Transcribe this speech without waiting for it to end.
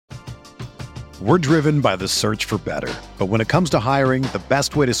We're driven by the search for better. But when it comes to hiring, the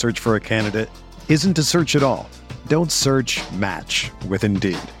best way to search for a candidate isn't to search at all. Don't search, match with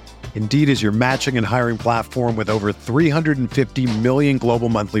Indeed. Indeed is your matching and hiring platform with over 350 million global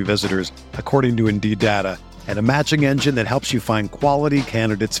monthly visitors, according to Indeed data, and a matching engine that helps you find quality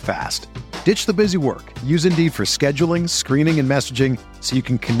candidates fast. Ditch the busy work. Use Indeed for scheduling, screening, and messaging so you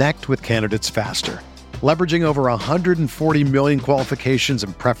can connect with candidates faster. Leveraging over 140 million qualifications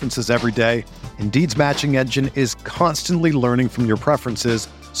and preferences every day, Indeed's matching engine is constantly learning from your preferences,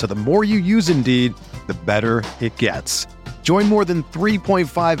 so the more you use Indeed, the better it gets. Join more than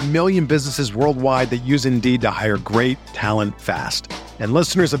 3.5 million businesses worldwide that use Indeed to hire great talent fast. And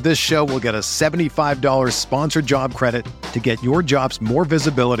listeners of this show will get a $75 sponsored job credit to get your jobs more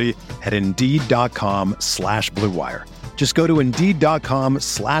visibility at Indeed.com/Blue Wire. Just go to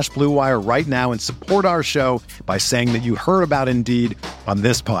Indeed.com/Blue Wire right now and support our show by saying that you heard about Indeed on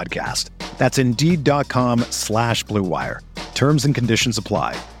this podcast. That's Indeed.com/Blue Wire. Terms and conditions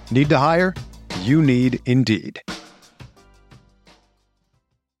apply. Need to hire? You need Indeed.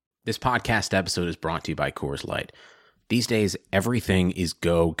 This podcast episode is brought to you by Coors Light. These days, everything is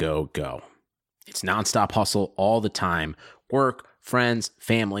go, go, go. It's nonstop hustle all the time. Work, friends,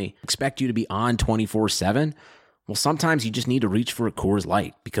 family expect you to be on 24/7. Well, sometimes you just need to reach for a Coors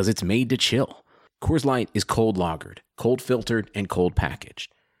Light because it's made to chill. Coors Light is cold lagered, cold filtered, and cold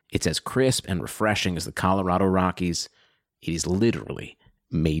packaged. It's as crisp and refreshing as the Colorado Rockies. It is literally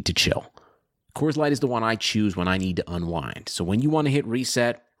made to chill. Coors Light is the one I choose when I need to unwind. So when you want to hit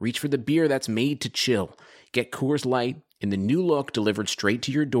reset, reach for the beer that's made to chill. Get Coors Light in the new look delivered straight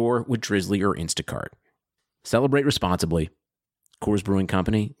to your door with Drizzly or Instacart. Celebrate responsibly. Coors Brewing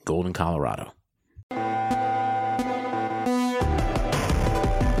Company, Golden, Colorado.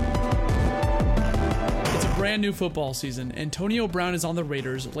 Brand new football season. Antonio Brown is on the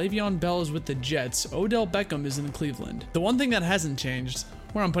Raiders, Le'Veon Bell is with the Jets, Odell Beckham is in Cleveland. The one thing that hasn't changed,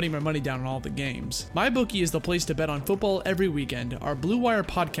 where I'm putting my money down on all the games. MyBookie is the place to bet on football every weekend. Our Blue Wire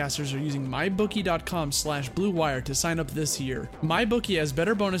podcasters are using mybookie.com/Blue Wire to sign up this year. MyBookie has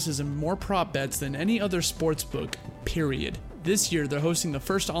better bonuses and more prop bets than any other sports book, period. This year, they're hosting the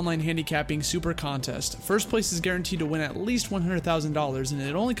first online handicapping super contest. First place is guaranteed to win at least $100,000, and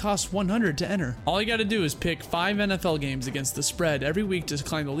it only costs $100 to enter. All you gotta do is pick 5 NFL games against the spread every week to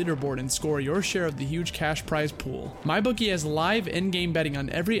climb the leaderboard and score your share of the huge cash prize pool. MyBookie has live in-game betting on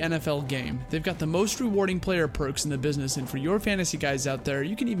every NFL game. They've got the most rewarding player perks in the business, and for your fantasy guys out there,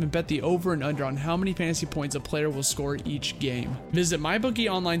 you can even bet the over and under on how many fantasy points a player will score each game. Visit MyBookie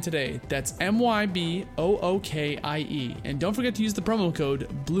online today. That's MyBookie, and don't forget to use the promo code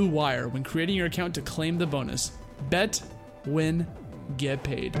BLUEWIRE when creating your account to claim the bonus. Bet, win, get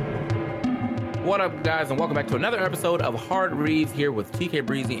paid. What up, guys, and welcome back to another episode of Hard Reads here with TK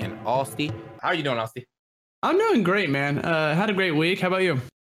Breezy and Austy. How are you doing, Austy? I'm doing great, man. Had a great week. How about you?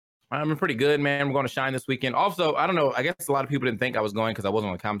 I'm pretty good, man. We're going to Shine this weekend. Also, I don't know, I guess a lot of people didn't think I was going because I wasn't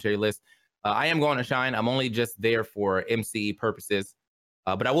on the commentary list. I am going to Shine. I'm only just there for MC purposes,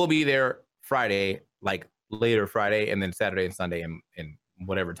 but I will be there Friday, like later Friday, and then Saturday and Sunday, and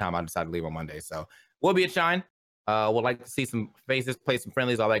whatever time I decide to leave on Monday. So we'll be at Shine. We'll like to see some faces, play some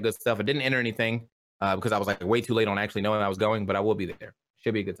friendlies, all that good stuff. I didn't enter anything because I was like way too late on actually knowing I was going, but I will be there.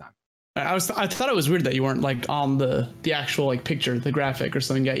 Should be a good time. I thought it was weird that you weren't like on the actual like picture, the graphic or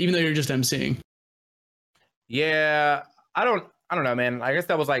something yet, even though you're just emceeing. Yeah, I don't know, man. I guess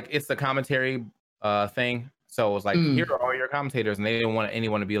that was like it's the commentary thing. So it was like, here are all your commentators, and they didn't want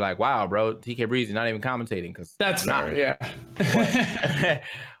anyone to be like, wow, bro, TK Breezy not even commentating, because that's not, yeah.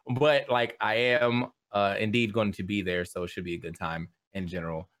 but like I am indeed going to be there, so it should be a good time in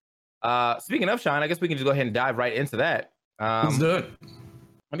general. Speaking of Shine, I guess we can just go ahead and dive right into that. Let's do it.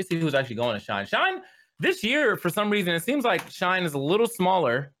 Let me see who's actually going to Shine. Shine this year, for some reason, it seems like Shine is a little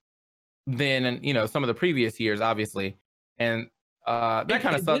smaller than some of the previous years, obviously, and that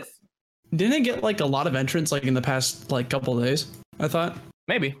kind of sucks. Didn't it get like a lot of entrants like in the past like couple of days? I thought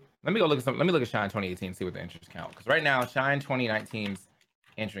maybe. Let me go look at Let me look at Shine 2018 and see what the entrants count. Because right now, Shine 2019's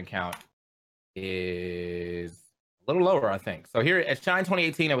entrant count is a little lower, I think. So here at Shine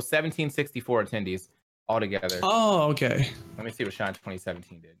 2018, it was 1764 attendees altogether. Oh, okay. Let me see what Shine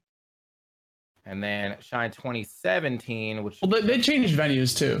 2017 did. And then Shine 2017, which they changed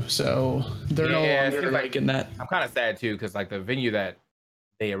venues too, so they're no longer like in that. I'm kind of sad too, because like the venue that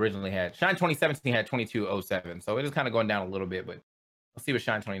they originally had, Shine 2017 had 2207, so it is kind of going down a little bit, but let's see what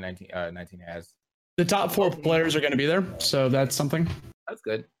Shine 2019 has. The top 4 players are going to be there, so that's something. That's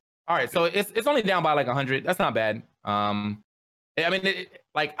good. All right, so it's only down by like 100. That's not bad. I mean,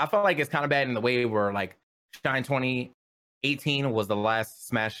 I felt like it's kind of bad in the way where like Shine 2018 was the last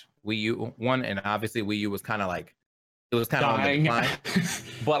Smash Wii U one, and obviously Wii U was kind of like it was kind of on the decline.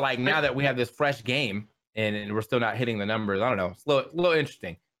 But like now that we have this fresh game and we're still not hitting the numbers, I don't know. It's a little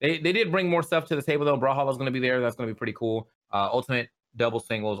interesting. They did bring more stuff to the table though. Brawlhalla is going to be there. That's going to be pretty cool. Ultimate double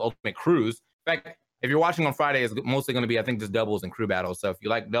singles, ultimate crews. In fact, if you're watching on Friday, it's mostly going to be, I think, just doubles and crew battles. So if you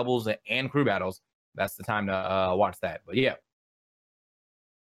like doubles and crew battles, that's the time to watch that. But yeah.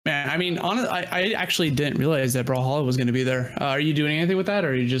 Man, I mean, honestly, I actually didn't realize that Brawlhalla was going to be there. Are you doing anything with that,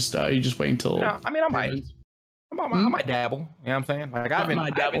 or are you just waiting till? No, I mean, I might dabble. You know what I'm saying? Like I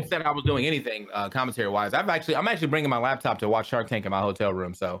haven't said I was doing anything commentary wise. I'm actually bringing my laptop to watch Shark Tank in my hotel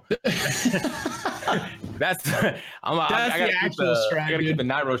room. So that's the actual strat. I gotta keep the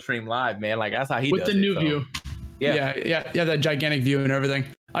Nairo stream live, man. Like that's how he with does the new view. Yeah, that gigantic view and everything.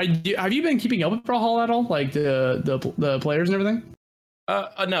 Have you been keeping up with Brawlhalla at all? Like the players and everything?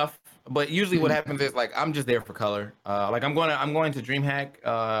 Enough, but usually what happens is like I'm just there for color. Like I'm going to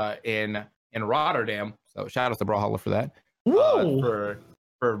DreamHack in Rotterdam. So shout out to Brawlhalla for that. For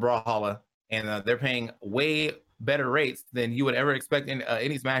Brawlhalla, and they're paying way better rates than you would ever expect in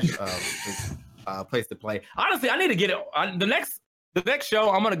any Smash place to play. Honestly, I need to get it on the next show.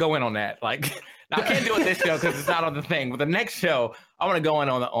 I'm gonna go in on that. Like I can't do it this show because it's not on the thing. But the next show, I want to go in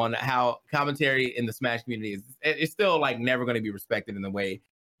on how commentary in the Smash community is. It's still like never going to be respected in the way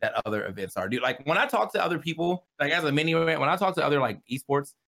that other events are. Dude, like when I talk to other people, like as a mini event, when I talk to other like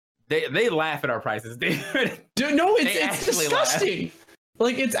esports, they laugh at our prices. Dude, no, it's disgusting. Laugh.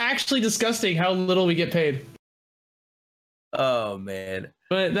 Like it's actually disgusting how little we get paid. Oh man.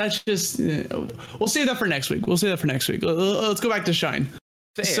 But that's just we'll save that for next week. Let's go back to Shine.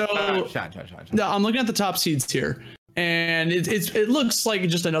 Shine. No, I'm looking at the top seeds here, and it looks like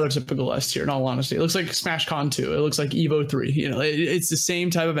just another typical S tier. In all honesty, it looks like SmashCon 2. It looks like Evo 3. You know, it's the same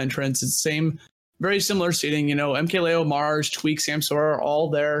type of entrance. It's the same, very similar seating. You know, MKLeo, Mars, Tweak, Samsora are all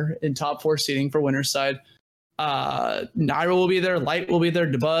there in top 4 seating for winner's side. Nairo will be there. Light will be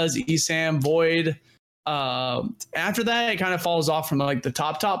there. Dabuz, Esam, Void. After that, it kind of falls off from like the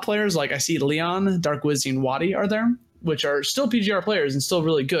top players. Like I see Leon, Dark Wizzy, and Wadi are there, which are still PGR players and still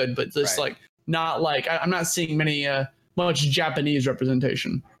really good, but just like not like I'm not seeing much Japanese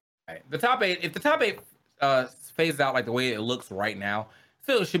representation. Right. The top 8, if the top 8 phases out like the way it looks right now,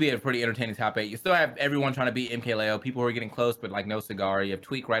 still should be a pretty entertaining top 8. You still have everyone trying to beat MKLeo, people who are getting close but like no cigar. You have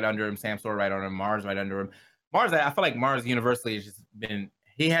Tweak right under him, Samsora right under him, Mars right under him. Mars, I feel like Mars universally has just been,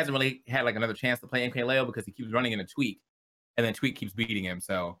 he hasn't really had like another chance to play MKLeo because he keeps running into Tweak, and then Tweak keeps beating him.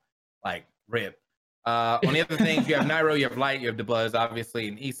 So like rip. On the other things, you have Nairo, you have Light, you have Dabuz, obviously,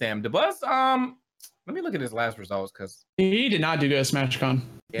 and Esam. Dabuz, let me look at his last results because he did not do good at SmashCon.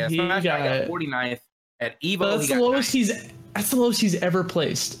 Yeah, Smash got 49th at Evo. That's the lowest he's ever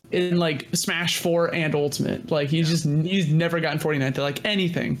placed in like Smash 4 and Ultimate. Like he's never gotten 49th at like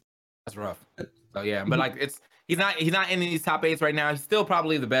anything. That's rough. So yeah, but like he's not in these top 8s right now. He's still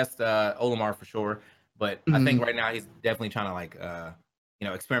probably the best Olimar for sure. But I think right now he's definitely trying to like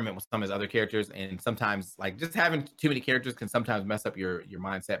experiment with some of his other characters, and sometimes like just having too many characters can sometimes mess up your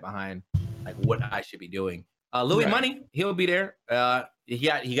mindset behind like what I should be doing. Louis Money, he'll be there. He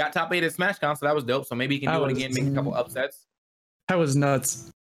got top 8 at SmashCon, so that was dope. So maybe he can do it again, make a couple upsets. That was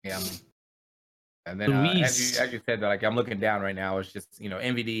nuts. Yeah. And then as you said, like I'm looking down right now, it's just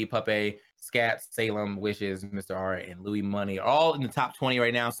MVD, Puppe, Scat, Salem, Wishes, Mr. R, and Louis Money are all in the top 20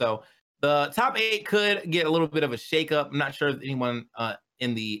 right now. So the top 8 could get a little bit of a shakeup. I'm not sure if anyone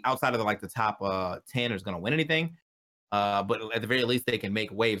in the outside of the top 10 is going to win anything. But at the very least, they can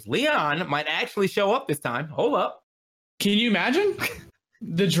make waves. Leon might actually show up this time. Hold up. Can you imagine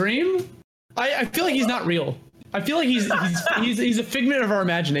the dream? I feel like he's not real. I feel like he's a figment of our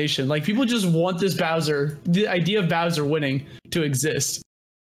imagination. Like people just want this the idea of Bowser winning to exist.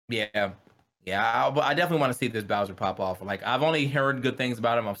 Yeah. But I definitely want to see this Bowser pop off. Like I've only heard good things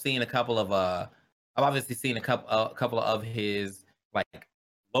about him. I've seen a couple of I've obviously seen a couple of his like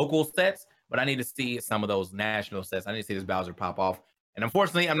local sets, but I need to see some of those national sets. I need to see this Bowser pop off. And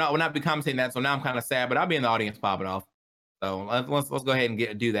unfortunately, we'll not be commentating that, so now I'm kind of sad, but I'll be in the audience popping off. So let's go ahead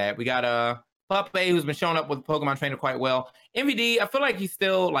and do that. We got Puppe, who's been showing up with Pokemon Trainer quite well. MVD, I feel like he's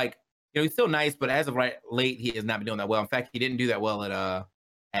still he's still nice, but as of late, he has not been doing that well. In fact, he didn't do that well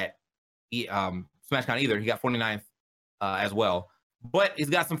at SmashCon either. He got 49th as well, but he's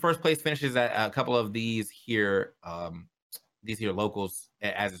got some first place finishes at a couple of these here locals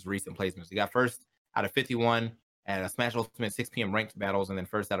as his recent placements. He got first out of 51 at a Smash Ultimate 6 p.m. ranked battles, and then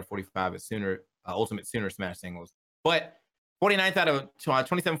first out of 45 at Ultimate Sooner Smash singles. But 49th out of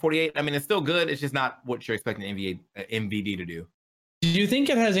 27-48. I mean, it's still good. It's just not what you're expecting MVD to do. Do you think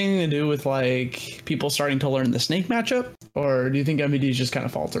it has anything to do with like people starting to learn the Snake matchup, or do you think MVD is just kind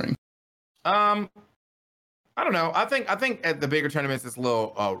of faltering? I don't know. I think at the bigger tournaments it's a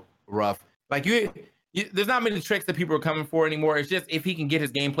little rough. Like there's not many tricks that people are coming for anymore. It's just if he can get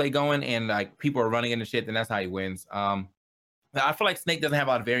his gameplay going and like people are running into shit, then that's how he wins. I feel like Snake doesn't have a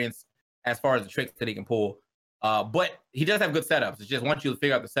lot of variance as far as the tricks that he can pull, but he does have good setups. It's just once you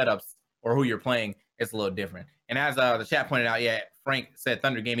figure out the setups or who you're playing, it's a little different. And as the chat pointed out, yeah, Frank said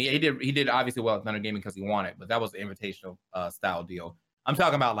Thunder Gaming. He did obviously well at Thunder Gaming because he won it, but that was the invitational style deal. I'm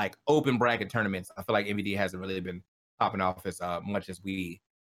talking about like open bracket tournaments. I feel like MVD hasn't really been popping off as much as we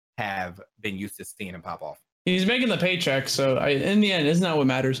have been used to seeing him pop off. He's making the paycheck, so in the end, isn't that what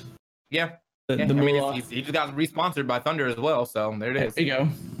matters? Yeah. I mean, he just got re-sponsored by Thunder as well, so there it is. There you go.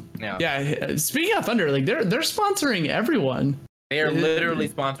 Yeah. Speaking of Thunder, like they're sponsoring everyone. They are literally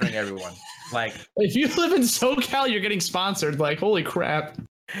sponsoring everyone. Like, if you live in SoCal, you're getting sponsored. Like, holy crap!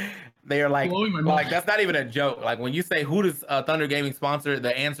 They are like that's not even a joke. Like when you say who does Thunder Gaming sponsor,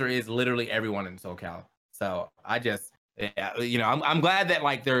 the answer is literally everyone in SoCal. So I just, I'm glad that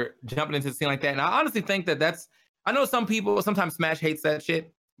like they're jumping into the scene like that. And I honestly think that I know some people sometimes Smash hates that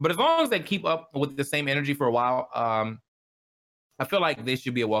shit, but as long as they keep up with the same energy for a while, I feel like they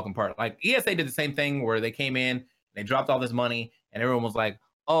should be a welcome part. Like ESA did the same thing where they came in, they dropped all this money, and everyone was like,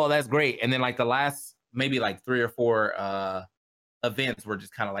 "Oh, that's great." And then like the last maybe like 3 or 4 events were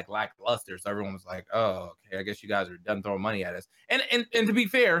just kind of like lackluster. So everyone was like, "Oh, okay, I guess you guys are done throwing money at us." And to be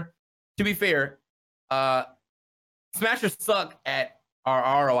fair, Smashers suck at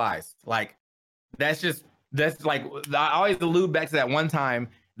our ROIs. Like that's like I always allude back to that one time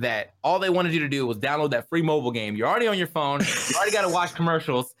that all they wanted you to do was download that free mobile game. You're already on your phone. You already got to watch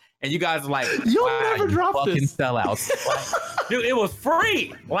commercials. And you guys are like, you'll never drop fucking this. Sellouts. Like, dude, it was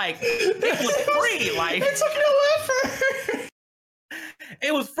free. Like, it was free. Like, it took no effort.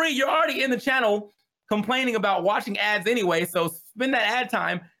 It was free. You're already in the channel complaining about watching ads anyway. So spend that ad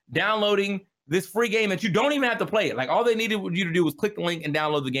time downloading this free game that you don't even have to play it. Like, all they needed you to do was click the link and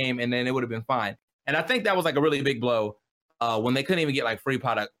download the game, and then it would have been fine. And I think that was like a really big blow when they couldn't even get like free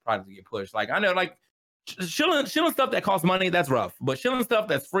product to get pushed. Like, I know, like, shilling stuff that costs money, that's rough. But shilling stuff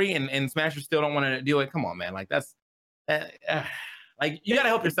that's free and Smashers still don't want to do it. Come on, man. Like that's like you got to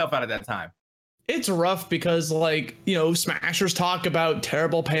help yourself out at that time. It's rough because like, Smashers talk about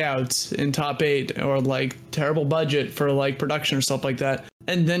terrible payouts in top 8 or like terrible budget for like production or stuff like that.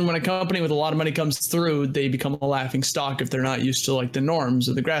 And then when a company with a lot of money comes through, they become a laughing stock if they're not used to like the norms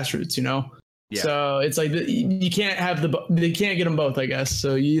of the grassroots, Yeah. So it's like you can't have they can't get them both, I guess.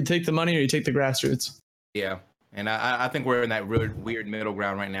 So you take the money or you take the grassroots. Yeah, and I think we're in that weird middle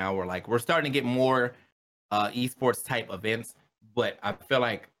ground right now where like we're starting to get more esports type events, but I feel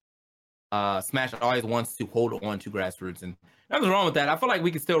like Smash always wants to hold on to grassroots, and nothing's wrong with that. I feel like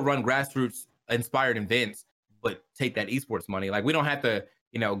we can still run grassroots inspired events, but take that esports money. Like we don't have to,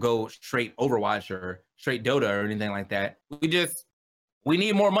 go straight Overwatch or straight Dota or anything like that. We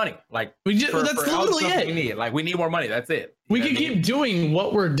need more money. Like that's literally it. We need. Like we need more money. That's it. We can keep doing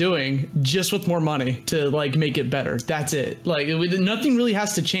what we're doing just with more money to like make it better. That's it. Like nothing really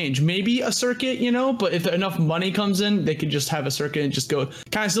has to change. Maybe a circuit, but if enough money comes in, they could just have a circuit and just go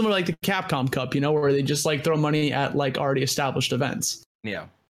kind of similar like the Capcom Cup, where they just like throw money at like already established events. Yeah.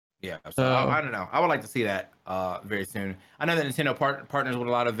 So I don't know. I would like to see that very soon. I know that Nintendo partners with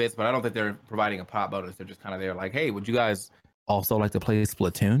a lot of events, but I don't think they're providing a pop bonus. They're just kind of there like, hey, would you guys also like to play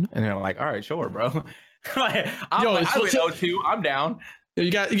Splatoon? And they're like, all right, sure, bro. I would O2. I'm down. You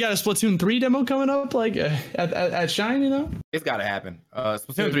got a Splatoon 3 demo coming up, like at Shine, It's got to happen.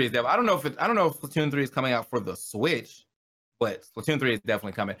 Splatoon 3 is definitely. I don't know if Splatoon 3 is coming out for the Switch, but Splatoon 3 is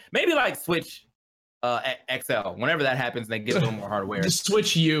definitely coming. Maybe like Switch XL. Whenever that happens, they get a little more hardware. The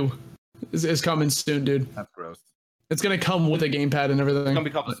Switch U is coming soon, dude. That's gross. It's gonna come with a gamepad and everything. It's gonna be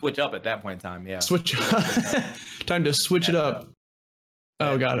called the Switch Up at that point in time. Yeah. Switch. Time to switch it up.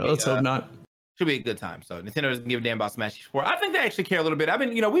 Oh god, let's hope not. Should be a good time. So Nintendo doesn't give a damn about Smash Esports. I think they actually care a little bit. I've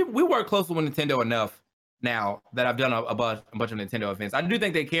been, we work closely with Nintendo enough now that I've done a bunch of Nintendo events. I do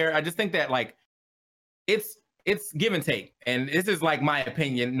think they care. I just think that like it's give and take. And this is like my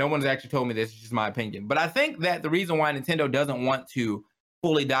opinion. No one's actually told me this. It's just my opinion. But I think that the reason why Nintendo doesn't want to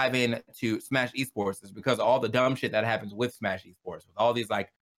fully dive into Smash Esports is because of all the dumb shit that happens with Smash Esports, with all these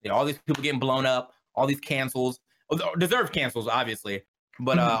like, all these people getting blown up, all these cancels, deserved cancels, obviously.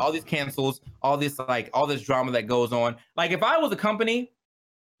 But all these cancels, all this drama that goes on. Like if I was a company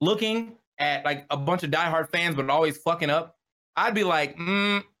looking at like a bunch of diehard fans but always fucking up, I'd be like,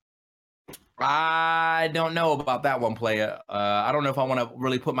 I don't know about that one, player. I don't know if I want to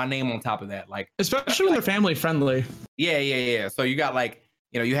really put my name on top of that. Like, especially when they're family friendly. Yeah. So you got like,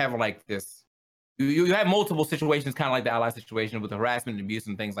 you have like this, you have multiple situations, kind of like the Ally situation with harassment and abuse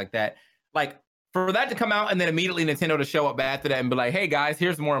and things like that. Like, for that to come out and then immediately Nintendo to show up after that and be like, hey guys,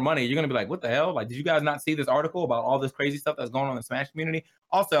 here's more money. You're going to be like, what the hell? Like, did you guys not see this article about all this crazy stuff that's going on in the Smash community?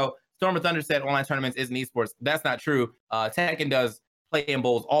 Also, Storm of Thunder said online tournaments isn't esports. That's not true. Tekken does play-in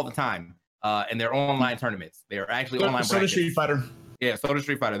bowls all the time. And they're online tournaments. They're actually online. So does Street Fighter. Yeah, so does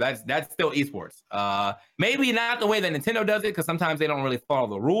Street Fighter. That's still esports. Maybe not the way that Nintendo does it, because sometimes they don't really follow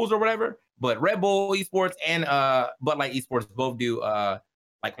the rules or whatever. But Red Bull Esports and Bud Light Esports both do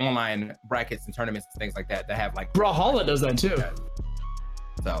like online brackets and tournaments and things like that have like Brawlhalla does that too.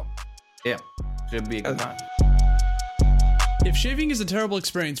 So yeah, should be a good time. If shaving is a terrible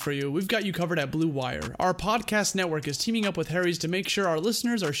experience for you, we've got you covered at Blue Wire. Our podcast network is teaming up with Harry's to make sure our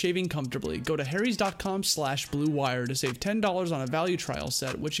listeners are shaving comfortably. Go to harrys.com/Blue Wire to save $10 on a value trial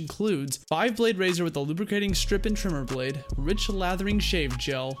set, which includes 5-blade razor with a lubricating strip and trimmer blade, rich lathering shave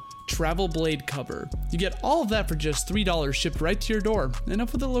gel, travel blade cover. You get all of that for just $3 shipped right to your door.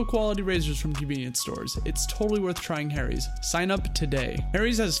 Enough with the low quality razors from convenience stores. It's totally worth trying Harry's. Sign up today.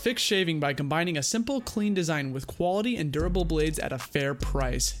 Harry's has fixed shaving by combining a simple, clean design with quality and durable blades at a fair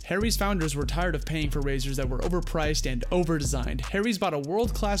price. Harry's founders were tired of paying for razors that were overpriced and over-designed. Harry's bought a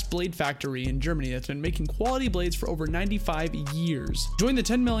world-class blade factory in Germany that's been making quality blades for over 95 years. Join the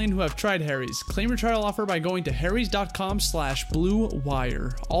 10 million who have tried Harry's. Claim your trial offer by going to harrys.com/Blue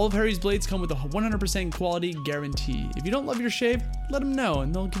Wire. All of Harry's blades come with a 100% quality guarantee. If you don't love your shave, let them know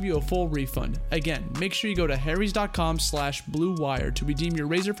and they'll give you a full refund. Again, make sure you go to harrys.com/Blue Wire to redeem your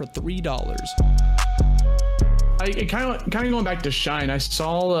razor for $3. Kind of going back to Shine, I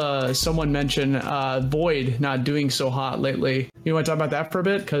saw someone mention Void not doing so hot lately. You want to talk about that for a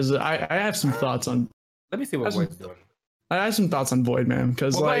bit? Because I have some thoughts on. Let me see what Void's doing. I have some thoughts on Void, man.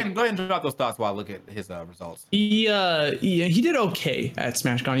 Because go ahead and drop those thoughts while I look at his results. He did okay at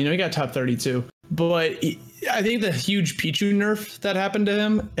SmashCon. He got top 32, but I think the huge Pichu nerf that happened to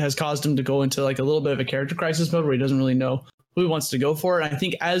him has caused him to go into like a little bit of a character crisis mode where he doesn't really know who he wants to go for. And I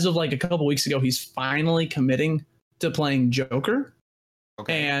think as of like a couple weeks ago, he's finally committing to playing Joker.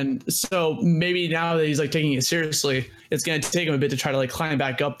 Okay. And so maybe now that he's like taking it seriously, it's going to take him a bit to try to like climb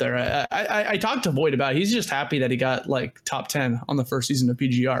back up there. I talked to Void about it. He's just happy that he got like top 10 on the first season of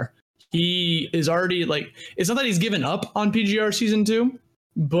PGR. He is already like, it's not that he's given up on PGR season 2,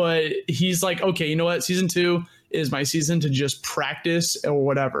 but he's like, okay, you know what? Season 2 is my season to just practice or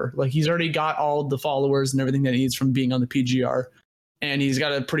whatever. Like he's already got all the followers and everything that he needs from being on the PGR. And he's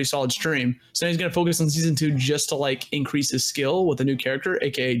got a pretty solid stream. So he's going to focus on season 2 just to like increase his skill with a new character,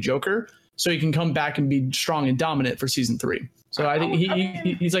 aka Joker, so he can come back and be strong and dominant for season 3. So I think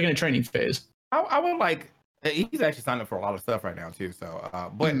he's like in a training phase. I would like, he's actually signed up for a lot of stuff right now too. So,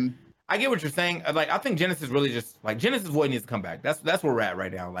 but I get what you're saying. Like, I think Genesis really just like Genesis Void needs to come back. That's where we're at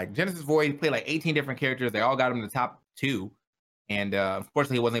right now. Like Genesis Void played like 18 different characters. They all got him in the top 2. And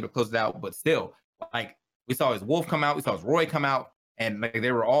unfortunately he wasn't able to close it out, but still like we saw his Wolf come out. We saw his Roy come out. And like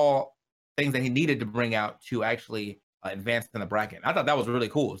they were all things that he needed to bring out to actually advance in the bracket. I thought that was really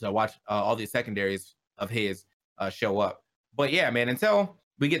cool to watch all these secondaries of his show up. But yeah, man, until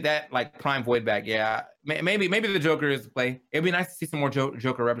we get that like prime Void back, yeah, maybe the Joker is play. It'd be nice to see some more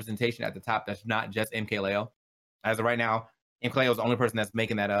Joker representation at the top. That's not just MKLeo. As of right now, MKLeo is the only person that's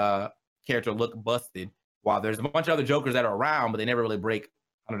making that character look busted. While there's a bunch of other Jokers that are around, but they never really break.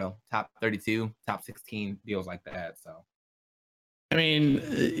 I don't know, top 32, top 16 deals like that. So. I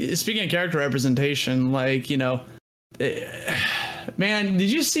mean, speaking of character representation, like, you know, man,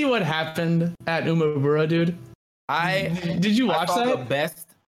 did you see what happened at Umabura, dude? Did you watch that?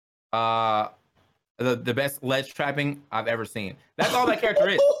 The best ledge trapping I've ever seen. That's all that character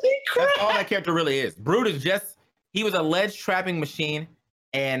is. That's all that character really is. Brood is just, he was a ledge trapping machine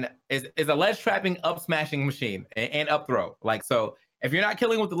and is a ledge trapping up smashing machine and up throw. Like, so if you're not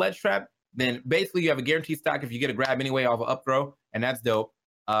killing with the ledge trap, then basically you have a guaranteed stock if you get a grab anyway off of up throw, and that's dope.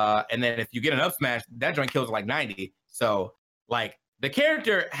 And then if you get an up smash, that joint kills like 90. So like the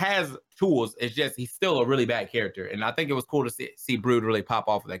character has tools. It's just he's still a really bad character. And I think it was cool to see Brood really pop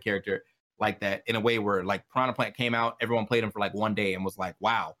off of that character like that in a way where like Piranha Plant came out, everyone played him for like one day and was like,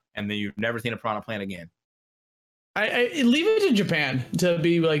 wow. And then you've never seen a Piranha Plant again. I leave it to Japan to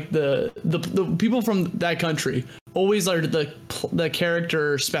be like the people from that country always are the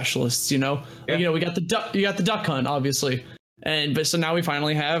character specialists, you know. Yeah. You know, we got the Duck Hunt obviously, but so now we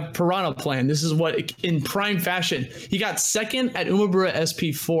finally have Piranha Plant. This is what in prime fashion. He got second at Umabura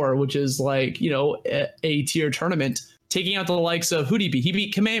SP4, which is like, you know, a tier tournament, taking out the likes of who'd he beat? He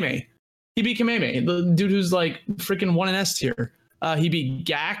beat Kameme. He beat Kameme, the dude who's like freaking 1 in S tier. He beat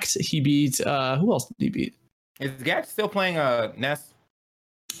Gax. He beat who else did he beat? Is Gax still playing Ness?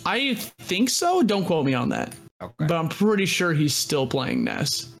 I think so. Don't quote me on that. Okay. But I'm pretty sure he's still playing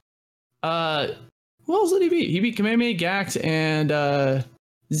Ness. Who else did he beat? He beat Kameme, Gax, and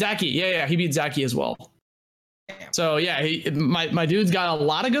Zaki. Yeah, he beat Zaki as well. Damn. So yeah, my dude's got a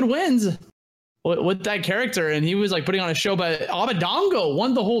lot of good wins with that character, and he was like putting on a show. But Abadongo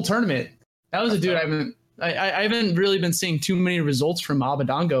won the whole tournament. That was a dude I haven't really been seeing too many results from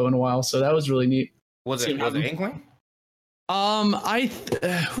Abadongo in a while, so that was really neat. Was it Inkling?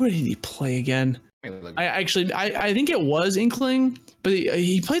 Who did he play again? I think it was Inkling, but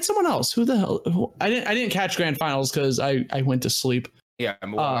he played someone else. Who the hell? I didn't catch grand finals because I went to sleep. Yeah,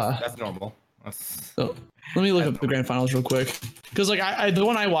 well, that's normal. So let me look up the grand finals real quick, because like the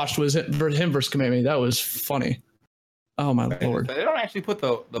one I watched was him versus Kameme. That was funny. Oh my lord! So they don't actually put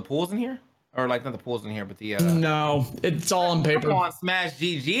the pools in here, or like not the pools in here, but the no, it's all on paper. Come on, Smash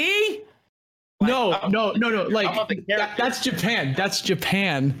GG. Like, no. Like that's Japan. That's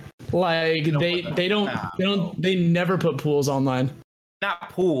Japan. Like they never put pools online. Not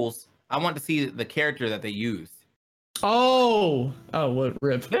pools. I want to see the character that they used. Oh, what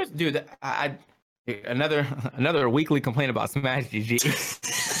rip? Dude, another weekly complaint about Smash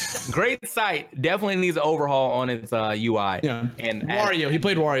GG. Great site, definitely needs an overhaul on its UI. Yeah, and Wario, he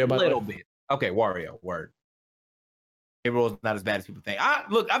played Wario by a little bit. Okay, Wario, word. Payroll is not as bad as people think.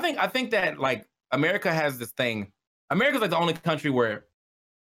 I think that like America has this thing. America's like the only country where,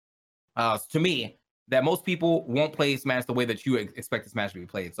 to me, that most people won't play Smash the way that you expect Smash to be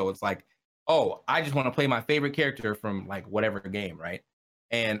played. So it's like, oh, I just want to play my favorite character from like whatever game, right?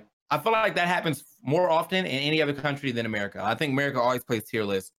 And I feel like that happens more often in any other country than America. I think America always plays tier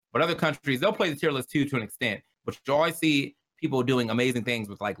lists, but other countries, they'll play the tier list too to an extent. But you always see people doing amazing things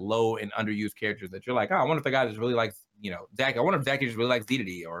with like low and underused characters that you're like, oh, I wonder if the guy just really likes, Zach. I wonder if Zach just really likes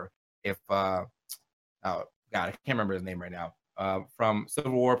DDD, or if oh God, I can't remember his name right now. From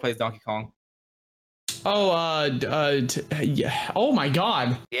Civil War plays Donkey Kong. Oh, yeah. Oh my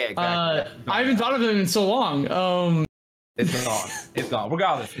God. Yeah, exactly. I haven't thought of him in so long. It's gone. It's gone.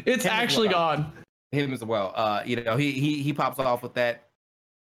 Regardless, it's actually gone. Him as well. He pops off with that.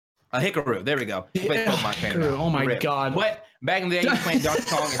 Hikaru. There we go. He plays Pokemon Trainer. Oh my God. But back in the day, he was playing Donkey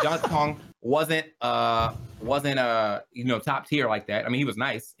Kong, and Donkey Kong wasn't top tier like that. I mean, he was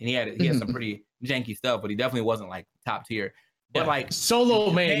nice, and he had some pretty janky stuff, but he definitely wasn't like top tier. But like solo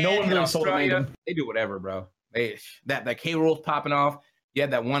man, no one really solo made him. They do whatever, bro. That K Rool's popping off. You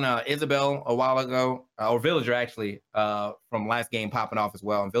had that one Isabel a while ago, or Villager actually, from last game popping off as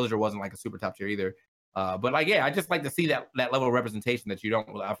well. And Villager wasn't like a super top tier either. But like, yeah, I just like to see that level of representation that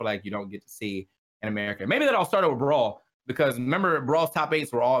I feel like you don't get to see in America. Maybe that all started with Brawl, because remember Brawl's top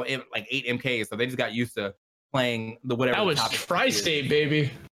 8s were all like 8 MKs, so they just got used to playing the whatever. That was Tri-State,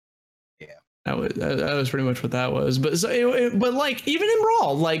 baby. Yeah, that was pretty much what that was. But but like even in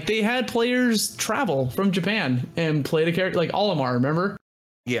Brawl, like they had players travel from Japan and play the character, like Olimar, remember?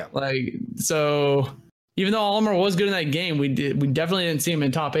 Yeah. Like, so even though Olimar was good in that game, we definitely didn't see him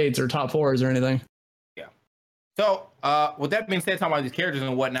in top 8s or top 4s or anything. Yeah. So with that being said, talking about these characters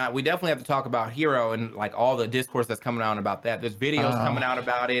and whatnot, we definitely have to talk about Hero and like all the discourse that's coming out about that. There's videos coming out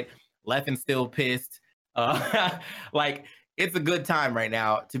about it. Leffen's still pissed. Like, it's a good time right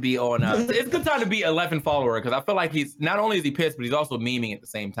now to be on. It's a good time to be a Leffen follower, because I feel like he's not only is he pissed, but he's also memeing at the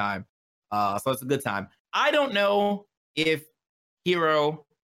same time. So it's a good time. I don't know if Hero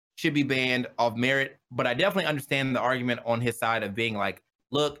should be banned off merit, but I definitely understand the argument on his side of being like,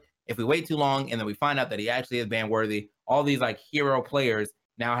 look, if we wait too long and then we find out that he actually is ban worthy, all these like Hero players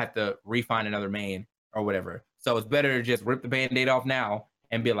now have to refine another main or whatever. So it's better to just rip the band-aid off now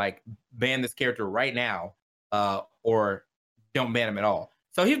and be like, ban this character right now, or don't ban him at all.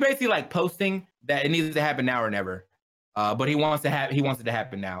 So he's basically like posting that it needs to happen now or never. But he wants it to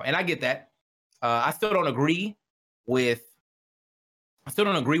happen now. And I get that. I still don't agree with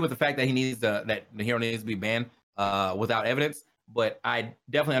the fact that that the Hero needs to be banned without evidence. But I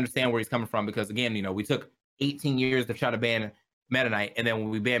definitely understand where he's coming from, because again, we took 18 years to try to ban Meta Knight, and then when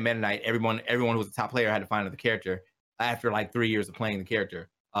we banned Meta Knight, everyone who was a top player had to find another character after like 3 years of playing the character.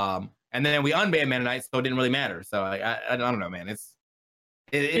 And then we unbanned Meta Knight, so it didn't really matter. So I don't know, man.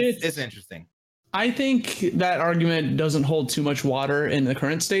 It's interesting. I think that argument doesn't hold too much water in the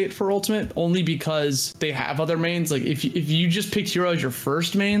current state for Ultimate, only because they have other mains. Like if you just picked Hero as your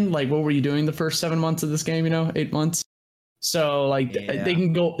first main, like what were you doing the first 7 months of this game? 8 months. So like they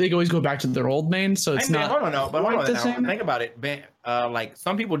can always go back to their old main. So it's not. Hold on. Think about it. Like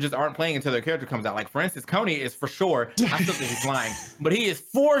some people just aren't playing until their character comes out. Like for instance, Coney is for sure. I still think he's lying, but he is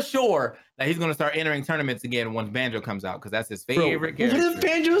for sure that he's going to start entering tournaments again once Banjo comes out because that's his favorite character. What if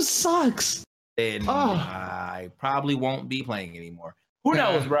Banjo sucks? Then I probably won't be playing anymore. Who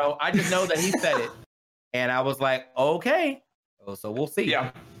knows, bro? I just know that he said it, and I was like, okay. So we'll see.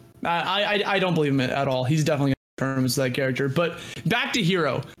 Yeah, I don't believe him at all. He's definitely terms that character. But back to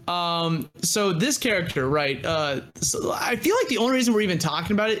Hero. So this character, right? So I feel like the only reason we're even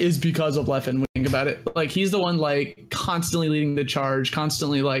talking about it is because of Leffen. When we think about it, like he's the one like constantly leading the charge,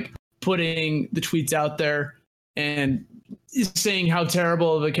 constantly like putting the tweets out there and saying how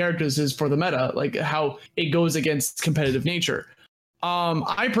terrible of a character this is for the meta, like how it goes against competitive nature.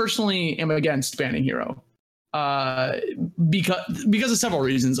 I personally am against banning Hero. Because of several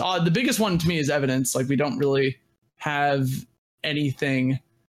reasons. The biggest one to me is evidence. Like we don't really have anything,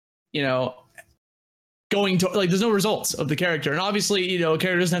 going to like there's no results of the character. And obviously, a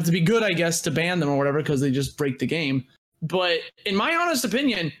character doesn't have to be good, I guess, to ban them or whatever, because they just break the game. But in my honest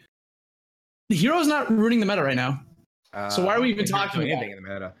opinion, the Hero's not ruining the meta right now. So why are we even talking about anything in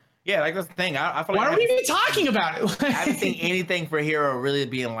the meta? Yeah, like that's the thing. I feel why are we even talking about it? I haven't seen anything for Hero really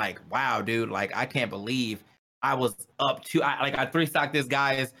being like, wow, dude, like I can't believe I was up to I 3-stocked this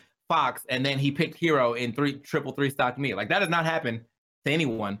guy's Fox and then he picked Hero in 3-3-stocked me. Like that has not happened to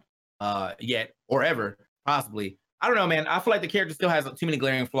anyone yet or ever, possibly. I don't know, man. I feel like the character still has too many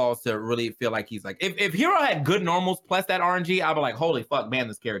glaring flaws to really feel like he's like if Hero had good normals plus that RNG, I'd be like, holy fuck, ban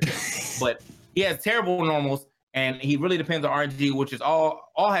this character. But he has terrible normals and he really depends on RNG, which is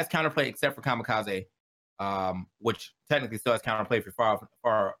all has counterplay except for Kamikaze, which technically still has counterplay if you're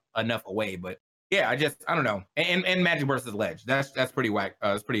far enough away, but yeah, I don't know. And Magic versus Ledge. That's pretty whack.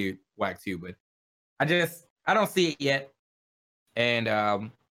 It's pretty whack too, but I don't see it yet. And also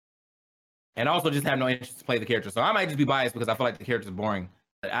just have no interest to play the character. So I might just be biased because I feel like the character's boring.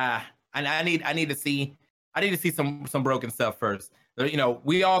 But I need to see some broken stuff first.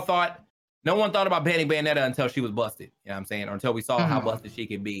 No one thought about banning Bayonetta until she was busted. You know what I'm saying? Or until we saw how busted she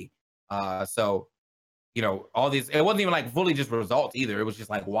could be. So all these, it wasn't even like fully just results either. It was just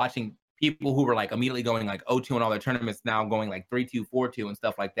like watching people who were like immediately going like 0-2 in all their tournaments now going like 3-2, 4-2 and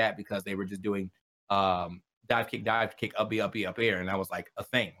stuff like that because they were just doing dive kick, up B, up air, and that was like a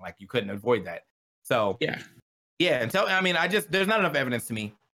thing. Like you couldn't avoid that. So yeah. Until there's not enough evidence to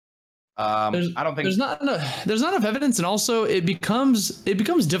me. I don't think there's not enough evidence, and also it becomes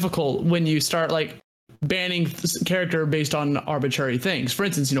difficult when you start like banning character based on arbitrary things. For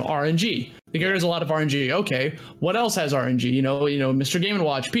instance, RNG. The character has a lot of RNG. Okay, what else has RNG? Mr. Game &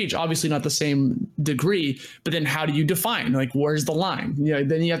 Watch, Peach, obviously not the same degree, but then how do you define? Like, where's the line?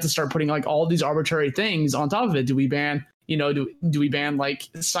 Then you have to start putting like all these arbitrary things on top of it. Do we ban, do we ban like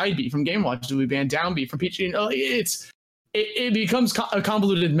side B from Game & Watch? Do we ban down B from Peach? It becomes a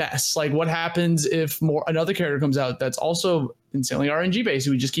convoluted mess. Like, what happens if another character comes out that's also insanely RNG based?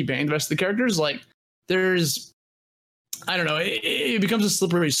 Do we just keep banning the rest of the characters? Like, I don't know. It becomes a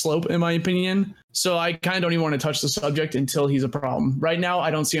slippery slope, in my opinion. So I kind of don't even want to touch the subject until he's a problem. Right now,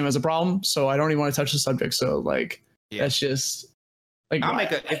 I don't see him as a problem, so I don't even want to touch the subject. So that's just like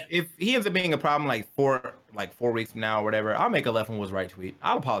if he ends up being a problem like 4 weeks from now or whatever, I'll make a Leffen was right tweet.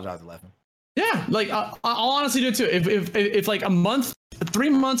 I'll apologize to Leffen. Yeah, like I'll honestly do it too. If like a month,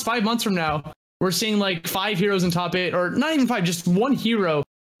 3 months, 5 months from now, we're seeing like 5 heroes in top 8, or not even 5, just one hero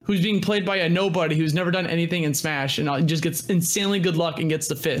who's being played by a nobody who's never done anything in Smash and just gets insanely good luck and gets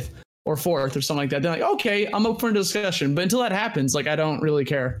the 5th or 4th or something like that. They're like, okay, I'm up for a discussion. But until that happens, like I don't really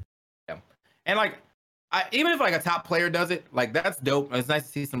care. Yeah, and like even if like a top player does it, like that's dope. It's nice to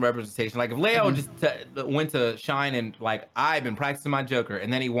see some representation. Like if Leo just went to Shine and like I've been practicing my Joker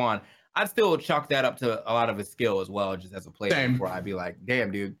and then he won, I'd still chalk that up to a lot of his skill as well, just as a player. Same. Before I'd be like,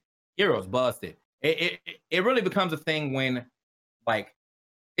 damn, dude, Hero's busted. It really becomes a thing when like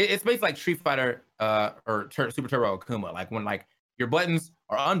it's basically like Street Fighter or Super Turbo Akuma. Like when like your buttons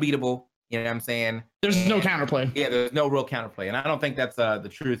are unbeatable, you know what I'm saying? There's no counterplay. Yeah, there's no real counterplay, and I don't think that's the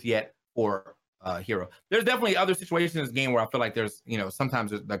truth yet for Hero. There's definitely other situations in this game where I feel like there's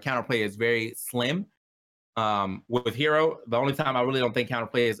sometimes the counterplay is very slim. With Hero, the only time I really don't think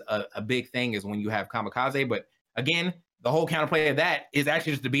counterplay is a big thing is when you have Kamikaze. But again, the whole counterplay of that is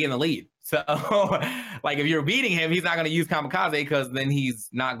actually just to be in the lead. So like if you're beating him, he's not going to use Kamikaze because then he's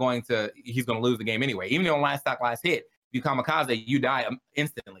going to lose the game anyway. Even on last stock, last hit, if you Kamikaze, you die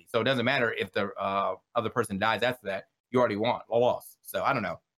instantly. So it doesn't matter if the other person dies after that. You already lost. So I don't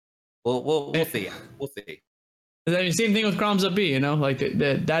know. We'll see. We'll see. I mean, same thing with Chroms Up B, you know, like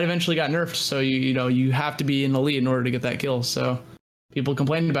that eventually got nerfed. So you have to be in the lead in order to get that kill. So people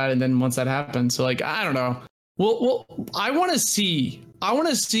complained about it. And then once that happened, so like, I don't know. Well, I want to see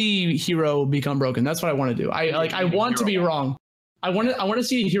Hero become broken. That's what I want to do. I want to be wrong. I want to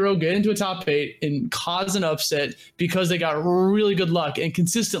see Hero get into a top 8 and cause an upset because they got really good luck and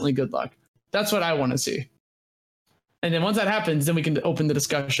consistently good luck. That's what I want to see. And then once that happens, then we can open the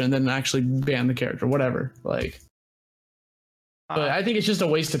discussion, then actually ban the character, whatever. Like, but I think it's just a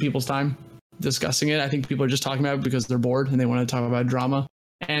waste of people's time discussing it. I think people are just talking about it because they're bored and they want to talk about drama.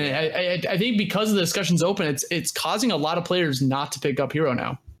 And I think because the discussion's open, it's causing a lot of players not to pick up Hero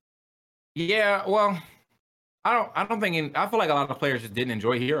now. Yeah, well, I feel like a lot of players just didn't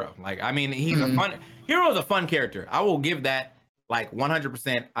enjoy Hero. Like, I mean, Hero's a fun character. I will give that like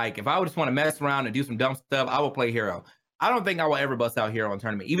 100%. Like, if I would just want to mess around and do some dumb stuff, I will play Hero. I don't think I will ever bust out Hero in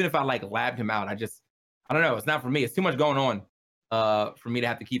tournament. Even if I like labbed him out, I don't know. It's not for me. It's too much going on for me to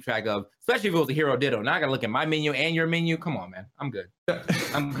have to keep track of, especially if it was a Hero Ditto. Now I gotta look at my menu and your menu. Come on, man. I'm good.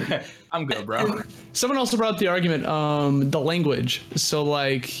 I'm good, bro. Someone also brought up the argument, the language. So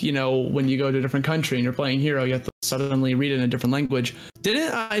like, you know, when you go to a different country and you're playing Hero, you have to suddenly read it in a different language.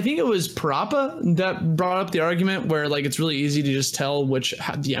 I think it was Parappa that brought up the argument where like it's really easy to just tell which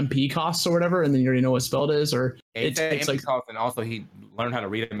the MP costs or whatever, and then you already know what spell it is. Or it's like costs, and also he learned how to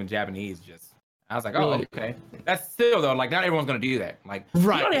read them in Japanese. I was like, oh, okay. That's still though, like not everyone's gonna do that. Like,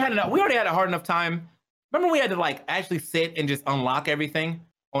 right. We already had a hard enough time. Remember, we had to like actually sit and just unlock everything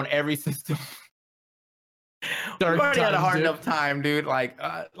on every system. We already had a hard enough time, dude. Like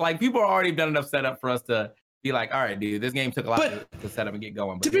people are already done enough setup for us to be like, all right, dude, this game took a lot to set up and get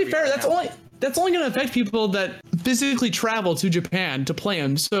going. But to be fair, that's only going to affect people that physically travel to Japan to play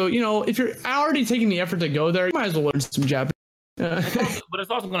them. So, you know, if you're already taking the effort to go there, you might as well learn some Japanese. But it's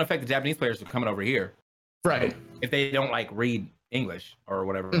also going to affect the Japanese players who are coming over here, right? If they don't like read English or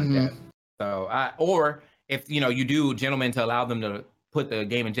whatever like that. So, or if you do gentlemen to allow them to put the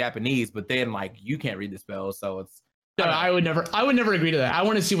game in Japanese, but then like you can't read the spells, so it's. No, I would never agree to that. I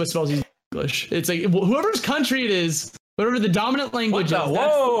want to see what spells he's English. It's like whoever's country it is, whatever the dominant language is.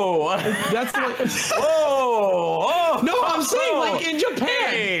 Whoa! That's like. Whoa! No, I'm saying like in Japan.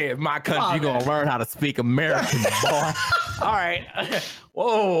 Hey, my country, you're gonna learn how to speak American, boy. All right.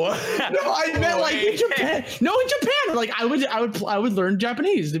 Whoa. No, I meant like in Japan. No, in Japan. Like I would learn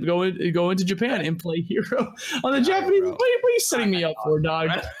Japanese to go into Japan and play Hero on the Japanese. What are you setting me up for, dog?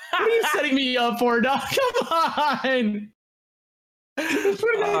 What are you setting me up for, dog? Come on.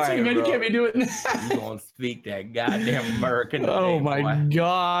 Right, man, you can't be doing that. You gonna speak that goddamn American? Oh my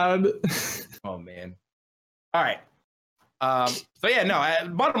god. Oh man. All right. So yeah, no.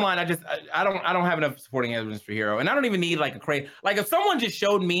 Bottom line, I don't have enough supporting evidence for Hero, and I don't even need like a crazy. Like if someone just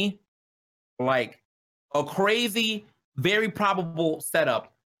showed me like a crazy, very probable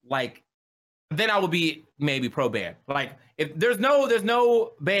setup, like then I would be maybe pro ban. Like if there's no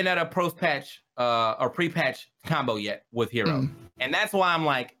Bayonetta post patch or pre-patch combo yet with Hero, and that's why I'm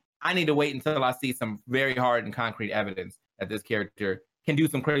like I need to wait until I see some very hard and concrete evidence that this character can do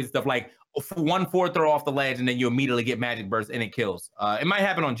some crazy stuff, like 1/4 throw off the ledge and then you immediately get magic burst and it kills. It might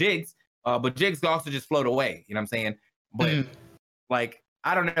happen on Jigs, but Jigs can also just float away. You know what I'm saying? But like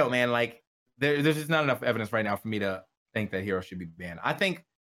I don't know, man. Like there's just not enough evidence right now for me to think that Hero should be banned. I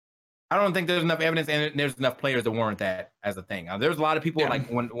don't think there's enough evidence and there's enough players that warrant that as a thing. There's a lot of people like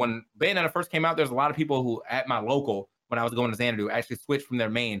when Bayonetta first came out, there's a lot of people who at my local when I was going to Xanadu actually switched from their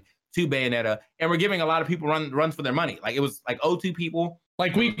main to Bayonetta, and we're giving a lot of people runs for their money. Like it was like 0-2 people,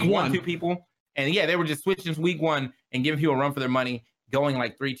 like week 1-2 people, and yeah, they were just switching week 1 and giving people a run for their money, going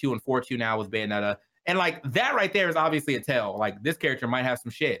like 3-2 and 4-2 now with Bayonetta, and like that right there is obviously a tell. Like this character might have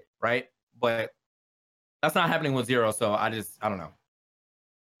some shit, right? But that's not happening with Zero, so I don't know.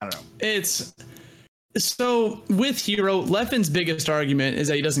 It's so with Hero, Leffen's biggest argument is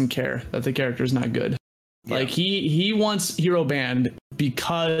that he doesn't care that the character is not good. Yeah. Like he wants Hero banned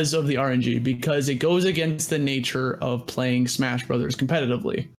because of the RNG, because it goes against the nature of playing Smash Brothers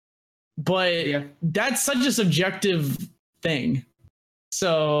competitively. But that's such a subjective thing.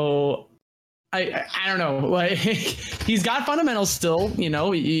 So I don't know. Like he's got fundamentals still,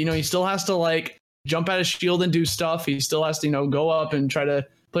 he still has to like jump out of shield and do stuff. He still has to, go up and try to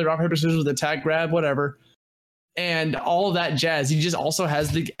play rock, paper, scissors with attack, grab, whatever. And all of that jazz. He just also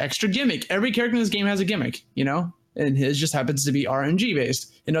has the extra gimmick. Every character in this game has a gimmick, and his just happens to be RNG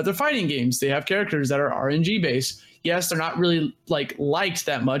based. In other fighting games, they have characters that are RNG based. Yes, they're not really liked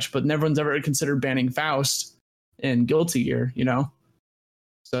that much, but never one's ever considered banning Faust in Guilty Gear,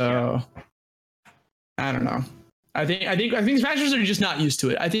 So I don't know. I think Smashers are just not used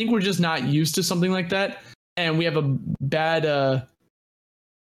to it. I think we're just not used to something like that. and we have a bad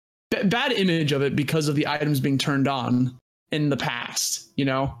image of it because of the items being turned on in the past. You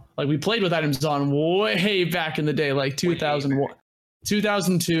know, like we played with items on way back in the day, like 2001.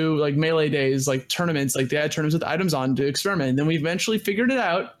 2002, like Melee days, like tournaments, like they had tournaments with items on to experiment. And then we eventually figured it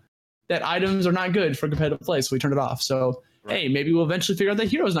out that items are not good for competitive play, so we turned it off. So hey, maybe we'll eventually figure out that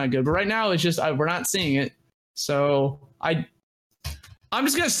hero's not good, but right now it's just we're not seeing it. So I'm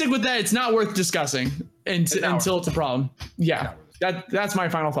just gonna stick with that. It's not worth discussing until it's a problem. Yeah, that's my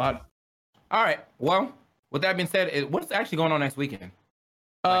final thought. All right. Well, with that being said, what's actually going on next weekend?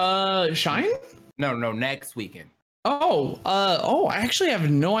 Shine? No, next weekend. I actually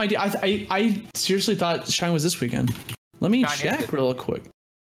have no idea. I seriously thought Shine was this weekend. Let me check real quick.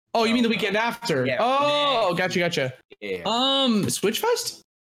 Oh, you mean the weekend after? Yeah. Oh, gotcha. Yeah. Switchfest?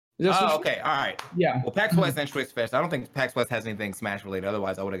 Okay. All right. Yeah. Well, PAX West and Switchfest. I don't think PAX West has anything Smash related.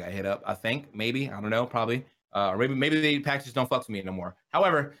 Otherwise, I would have got hit up. I think maybe. I don't know. Probably. Or maybe the PAX just don't fuck with me no more.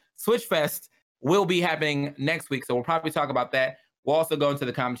 However, Switchfest will be happening next week, so we'll probably talk about that. We'll also go into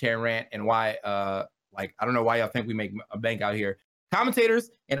the commentary rant and why. Like, I don't know why y'all think we make a bank out here.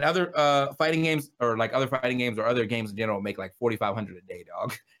 Commentators and other fighting games, or like other fighting games or other games in general, make like $4,500 a day,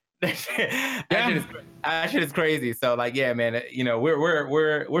 dog. That shit is crazy. So like, yeah, man, you know,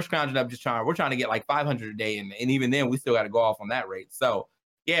 we're scrounging up, we're trying to get like 500 a day, and even then we still got to go off on that rate. So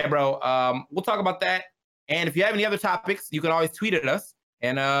yeah, bro, we'll talk about that. And if you have any other topics, you can always tweet at us.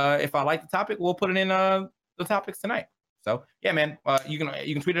 And if I like the topic, we'll put it in the topics tonight. So yeah, man, you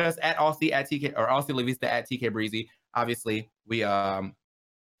can tweet at us at Aussie at TK or Aussie Lavista at TK Breezy. Obviously, we won't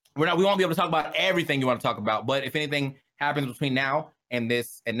be able to talk about everything you want to talk about, but if anything happens between now and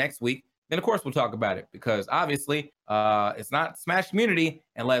next week, then of course we'll talk about it, because obviously it's not Smash community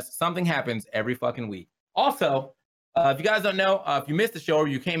unless something happens every fucking week. Also, if you guys don't know, if you missed the show or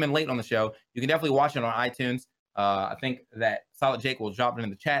you came in late on the show, you can definitely watch it on iTunes. I think that Solid Jake will drop it in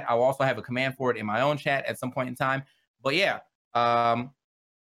the chat. I will also have a command for it in my own chat at some point in time. But yeah,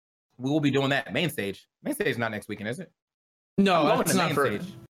 we will be doing that. Main stage is not next weekend, is it? No, that's not for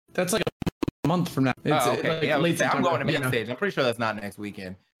stage. That's like a month from now. It's okay. I'm going to main stage. I'm pretty sure that's not next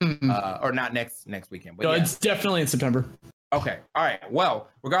weekend, or not next weekend. But no, it's definitely in September. Okay. All right. Well,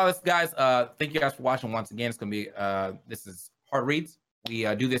 regardless, guys, thank you guys for watching once again. It's gonna be this is Hard Reads. We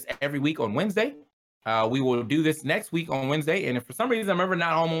do this every week on Wednesday. We will do this next week on Wednesday, and if for some reason I'm ever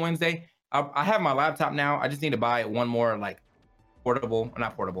not home on Wednesday, I have my laptop now. I just need to buy one more I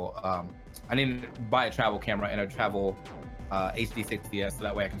need to buy a travel camera and a travel HD 6DS, so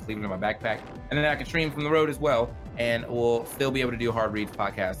that way I can just leave it in my backpack, and then I can stream from the road as well, and we'll still be able to do Hard Reads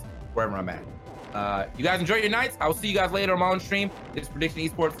podcast wherever I'm at. You guys enjoy your nights. I will see you guys later on my own stream. This is Prediction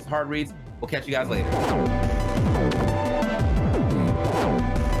Esports. This is Hard Reads. We'll catch you guys later.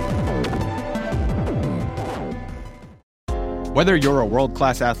 Whether you're a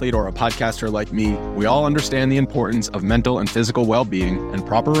world-class athlete or a podcaster like me, we all understand the importance of mental and physical well-being and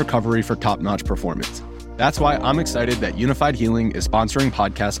proper recovery for top-notch performance. That's why I'm excited that Unified Healing is sponsoring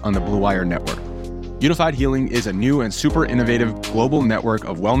podcasts on the Blue Wire Network. Unified Healing is a new and super innovative global network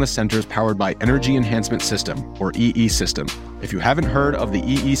of wellness centers powered by Energy Enhancement System, or EE System. If you haven't heard of the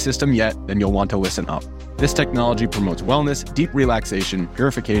EE System yet, then you'll want to listen up. This technology promotes wellness, deep relaxation,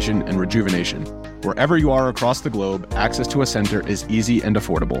 purification, and rejuvenation. Wherever you are across the globe, access to a center is easy and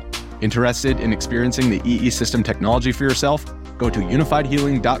affordable. Interested in experiencing the EE System technology for yourself? Go to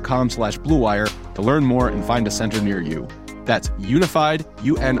unifiedhealing.com/bluewire to learn more and find a center near you. That's unified,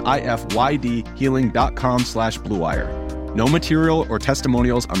 UNIFYD, healing.com/bluewire. No material or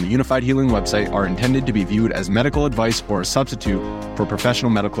testimonials on the Unified Healing website are intended to be viewed as medical advice or a substitute for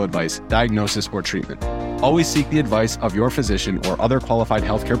professional medical advice, diagnosis, or treatment. Always seek the advice of your physician or other qualified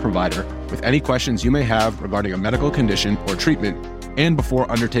healthcare provider with any questions you may have regarding a medical condition or treatment, and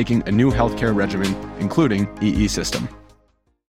before undertaking a new healthcare regimen, including EE System.